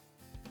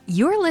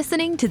You're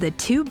listening to the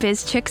Two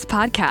Biz Chicks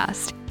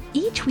podcast.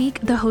 Each week,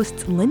 the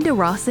hosts Linda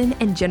Rawson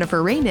and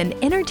Jennifer Raymond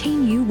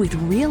entertain you with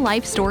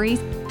real-life stories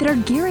that are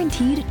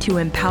guaranteed to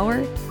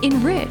empower,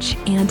 enrich,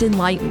 and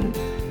enlighten.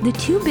 The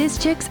Two Biz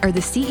Chicks are the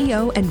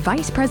CEO and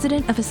Vice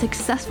President of a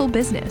successful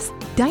business,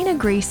 Dinah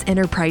Grace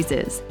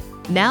Enterprises.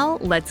 Now,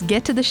 let's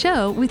get to the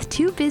show with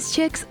Two Biz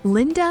Chicks,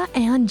 Linda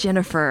and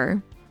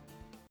Jennifer.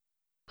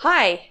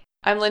 Hi,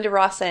 I'm Linda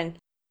Rawson.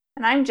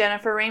 And I'm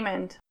Jennifer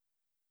Raymond.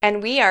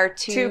 And we are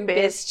Two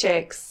Biz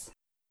Chicks.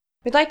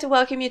 We'd like to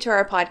welcome you to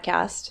our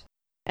podcast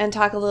and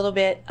talk a little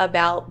bit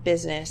about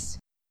business.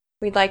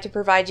 We'd like to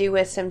provide you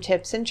with some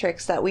tips and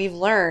tricks that we've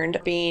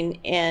learned being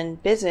in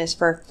business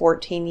for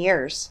 14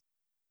 years.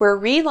 We're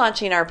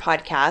relaunching our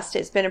podcast.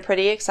 It's been a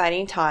pretty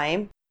exciting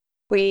time.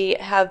 We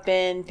have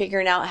been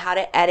figuring out how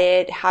to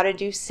edit, how to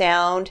do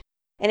sound,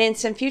 and in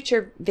some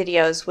future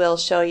videos, we'll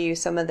show you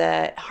some of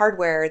the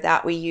hardware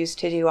that we use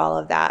to do all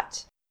of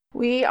that.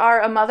 We are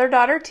a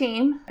mother-daughter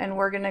team, and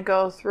we're going to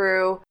go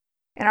through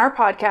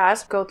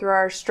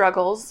our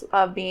struggles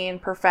of being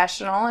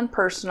professional and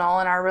personal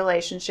in our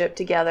relationship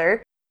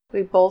together.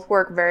 We both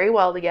work very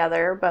well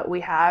together, but we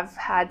have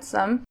had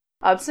some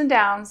ups and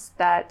downs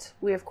that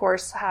we, of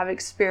course, have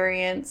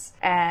experience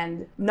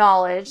and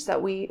knowledge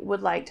that we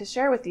would like to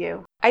share with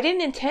you. I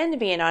didn't intend to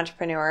be an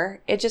entrepreneur.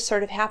 It just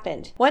sort of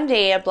happened. One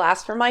day, a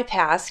blast from my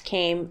past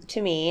came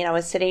to me, and I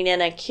was sitting in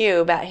a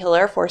cube at Hill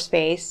Air Force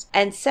Base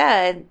and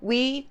said,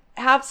 "We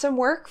have some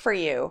work for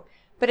you,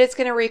 but it's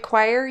going to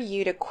require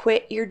you to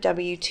quit your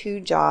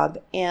W-2 job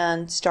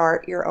and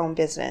start your own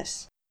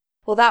business."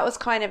 Well, that was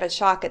kind of a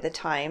shock at the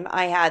time.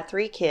 I had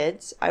 3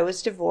 kids. I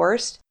was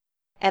divorced.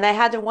 And I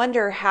had to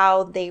wonder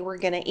how they were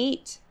going to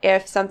eat,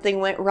 if something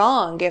went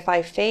wrong, if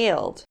I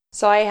failed.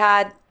 So I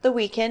had the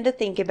weekend to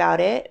think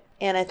about it,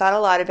 and I thought a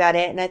lot about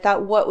it, and I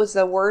thought, what was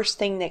the worst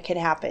thing that could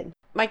happen?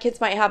 My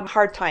kids might have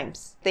hard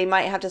times. They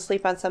might have to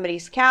sleep on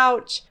somebody's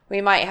couch.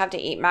 We might have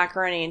to eat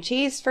macaroni and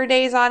cheese for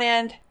days on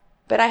end.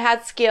 But I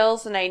had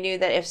skills, and I knew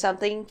that if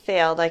something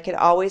failed, I could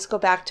always go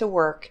back to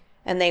work,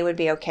 and they would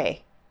be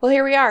okay. Well,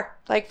 here we are,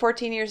 like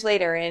 14 years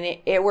later, and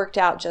it worked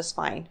out just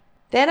fine.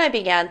 Then I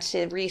began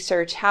to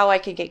research how I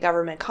could get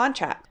government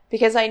contract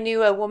because I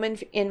knew a woman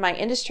in my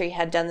industry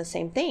had done the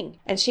same thing.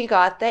 And she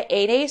got the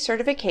 8A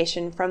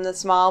certification from the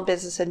Small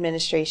Business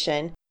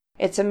Administration.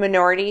 It's a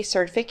minority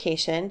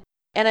certification.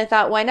 And I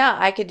thought, why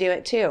not? I could do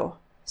it too.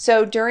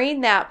 So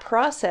during that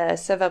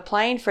process of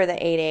applying for the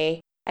 8A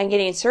and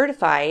getting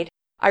certified,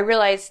 I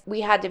realized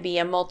we had to be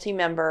a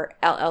multi-member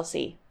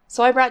LLC.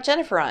 So I brought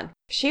Jennifer on.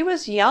 She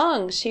was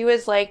young. She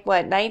was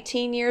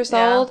 19 years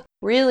old?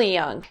 Really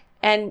young.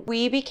 And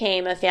we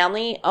became a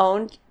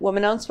family-owned,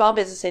 woman-owned small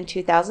business in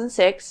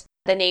 2006.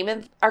 The name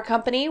of our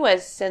company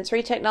was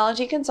Sensory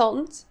Technology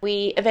Consultants.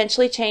 We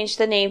eventually changed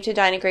the name to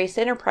Dinah Grace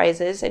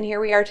Enterprises, and here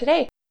we are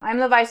today. I'm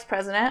the Vice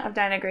President of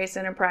Dinah Grace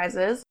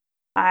Enterprises.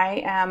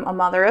 I am a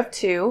mother of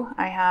 2.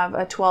 I have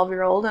a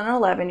 12-year-old and an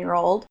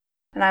 11-year-old,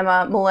 and I'm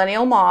a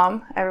millennial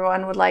mom,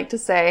 everyone would like to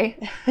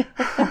say.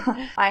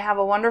 I have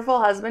a wonderful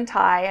husband,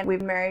 Ty, and we've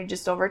been married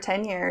just over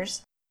 10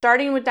 years.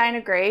 Starting with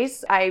Dinah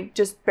Grace, I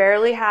just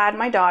barely had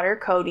my daughter,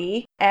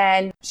 Cody,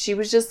 and she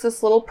was just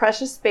this little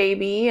precious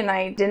baby, and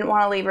I didn't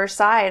want to leave her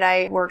side.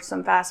 I worked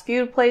some fast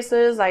food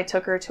places. I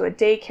took her to a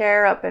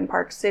daycare up in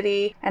Park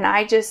City, and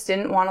I just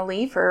didn't want to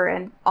leave her.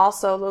 And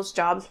also, those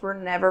jobs were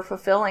never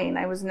fulfilling.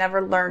 I was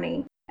never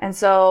learning. And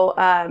so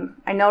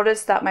I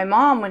noticed that my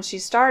mom, when she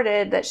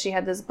started, that she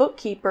had this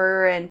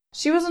bookkeeper, and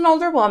she was an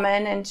older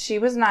woman and she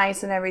was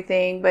nice and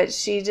everything, but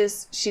she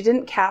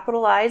didn't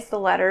capitalize the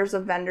letters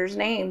of vendors'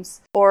 names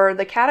or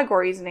the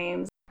categories'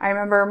 names. I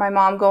remember my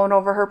mom going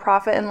over her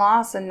profit and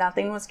loss and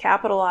nothing was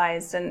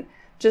capitalized and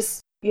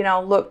just,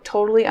 looked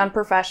totally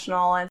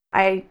unprofessional. And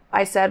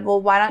I said, well,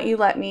 why don't you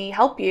let me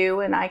help you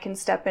and I can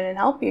step in and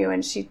help you?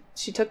 And she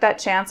took that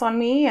chance on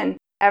me. And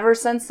ever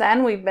since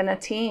then, we've been a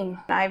team.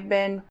 I've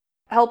been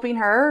helping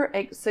her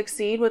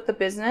succeed with the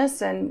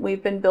business, and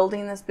we've been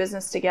building this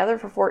business together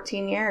for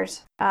 14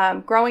 years.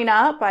 Growing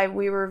up,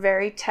 we were a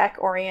very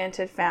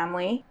tech-oriented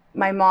family.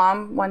 My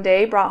mom one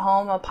day brought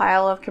home a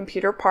pile of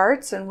computer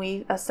parts, and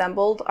we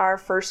assembled our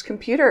first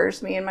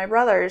computers, me and my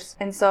brothers.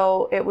 And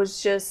so it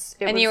was just...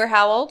 You were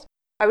how old?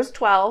 I was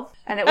 12,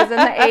 and it was in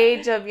the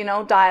age of,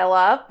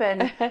 dial-up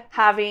and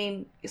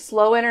having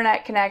slow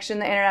internet connection.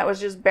 The internet was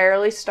just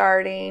barely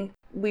starting.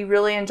 We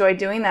really enjoyed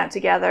doing that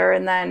together.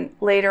 And then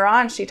later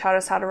on, she taught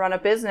us how to run a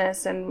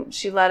business, and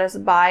she let us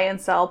buy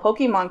and sell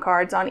Pokemon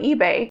cards on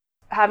eBay.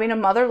 Having a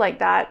mother like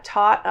that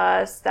taught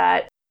us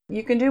that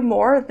you can do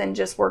more than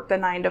just work the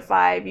 9 to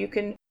 5. You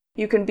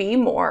can be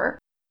more.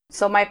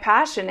 So my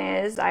passion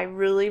is I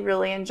really,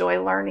 really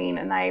enjoy learning,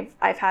 and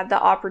I've had the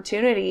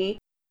opportunity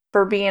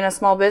for being a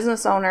small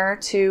business owner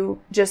to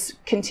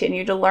just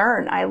continue to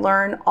learn. I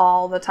learn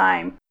all the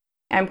time.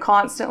 I'm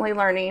constantly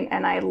learning,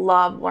 and I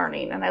love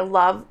learning, and I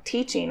love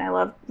teaching. I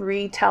love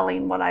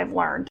retelling what I've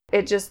learned.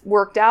 It just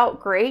worked out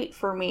great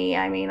for me.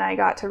 I mean, I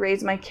got to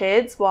raise my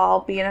kids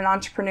while being an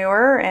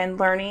entrepreneur and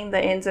learning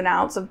the ins and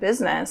outs of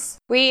business.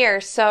 We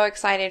are so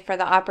excited for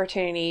the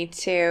opportunity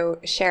to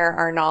share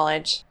our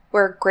knowledge.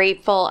 We're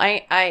grateful.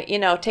 I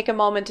take a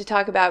moment to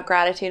talk about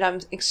gratitude. I'm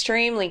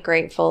extremely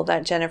grateful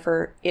that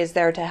Jennifer is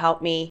there to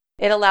help me.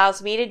 It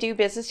allows me to do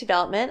business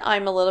development.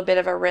 I'm a little bit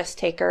of a risk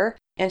taker,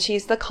 and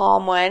she's the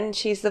calm one.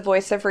 She's the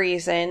voice of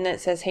reason that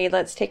says, hey,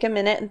 let's take a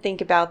minute and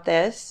think about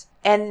this.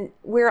 And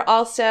we're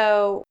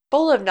also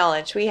full of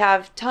knowledge. We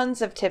have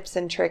tons of tips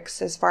and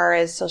tricks as far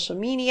as social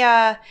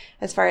media,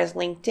 as far as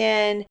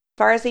LinkedIn, as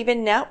far as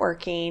even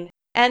networking,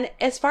 and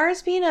as far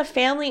as being a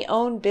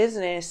family-owned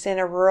business in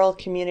a rural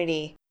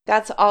community.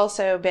 That's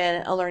also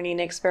been a learning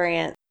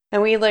experience.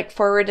 And we look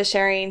forward to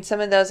sharing some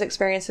of those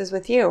experiences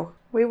with you.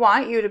 We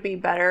want you to be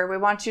better. We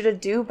want you to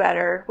do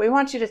better. We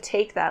want you to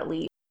take that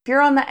leap. If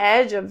you're on the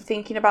edge of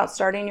thinking about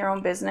starting your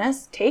own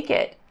business, take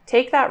it.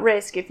 Take that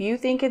risk. If you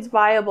think it's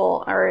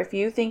viable, or if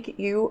you think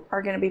you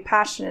are going to be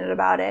passionate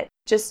about it,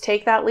 just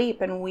take that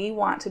leap. And we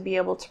want to be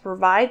able to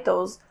provide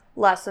those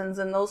lessons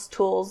and those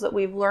tools that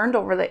we've learned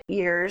over the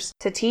years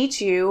to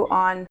teach you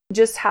on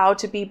just how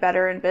to be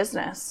better in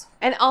business.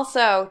 And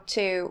also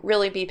to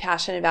really be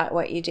passionate about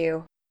what you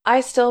do.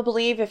 I still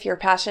believe if you're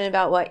passionate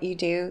about what you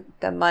do,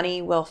 the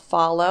money will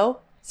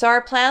follow. So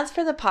our plans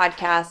for the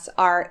podcast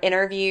are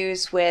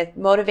interviews with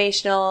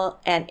motivational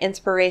and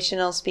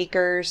inspirational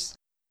speakers,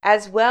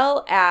 as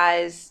well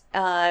as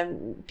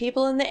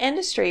people in the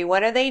industry.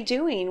 What are they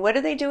doing? What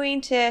are they doing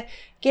to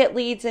get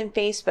leads in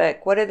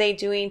Facebook? What are they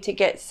doing to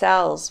get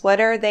sales? What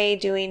are they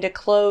doing to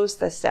close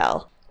the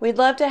sale? We'd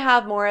love to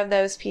have more of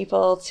those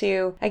people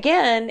to,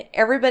 again,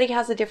 everybody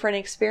has a different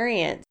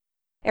experience.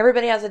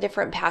 Everybody has a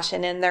different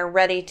passion, and they're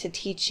ready to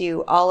teach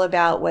you all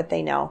about what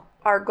they know.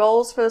 Our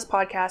goals for this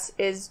podcast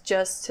is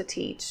just to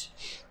teach.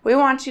 We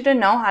want you to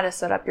know how to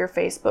set up your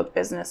Facebook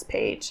business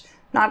page,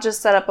 not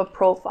just set up a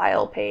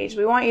profile page.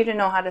 We want you to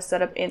know how to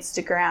set up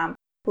Instagram,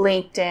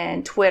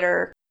 LinkedIn,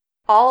 Twitter,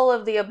 all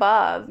of the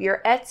above.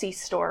 Your Etsy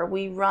store.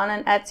 We run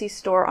an Etsy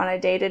store on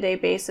a day-to-day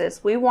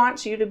basis. We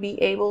want you to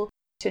be able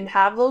to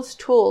have those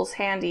tools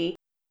handy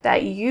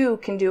that you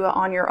can do it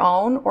on your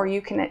own, or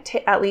you can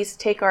at least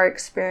take our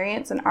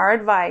experience and our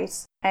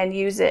advice and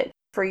use it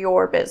for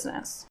your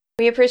business.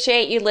 We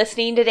appreciate you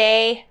listening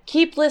today.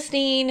 Keep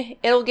listening.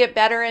 It'll get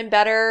better and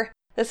better.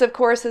 This, of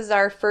course, is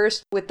our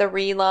first with the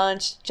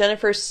relaunch.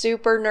 Jennifer's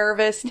super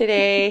nervous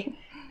today.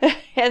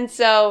 And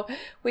so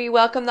we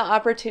welcome the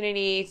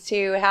opportunity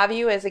to have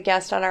you as a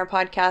guest on our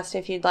podcast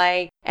if you'd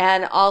like,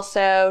 and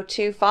also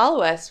to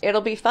follow us. It'll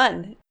be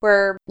fun.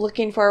 We're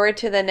looking forward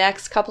to the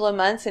next couple of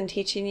months and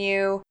teaching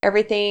you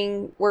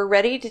everything. We're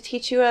ready to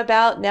teach you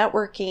about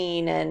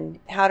networking and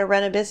how to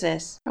run a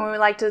business. And we would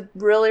like to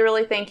really,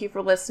 really thank you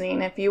for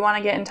listening. If you want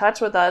to get in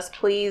touch with us,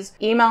 please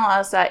email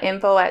us at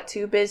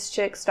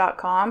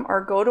info@twobizchicks.com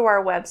or go to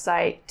our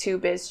website,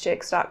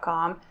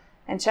 twobizchicks.com.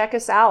 and check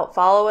us out.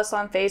 Follow us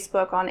on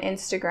Facebook, on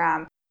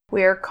Instagram.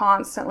 We are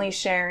constantly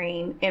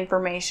sharing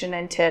information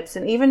and tips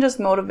and even just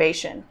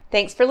motivation.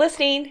 Thanks for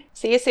listening.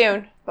 See you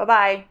soon.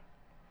 Bye-bye.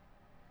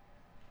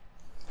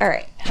 All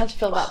right. How'd you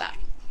feel about that?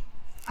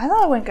 I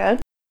thought it went good.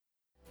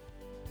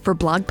 For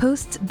blog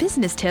posts,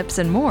 business tips,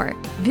 and more,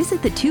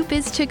 visit the Two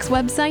Biz Chicks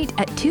website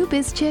at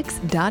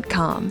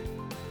twobizchicks.com.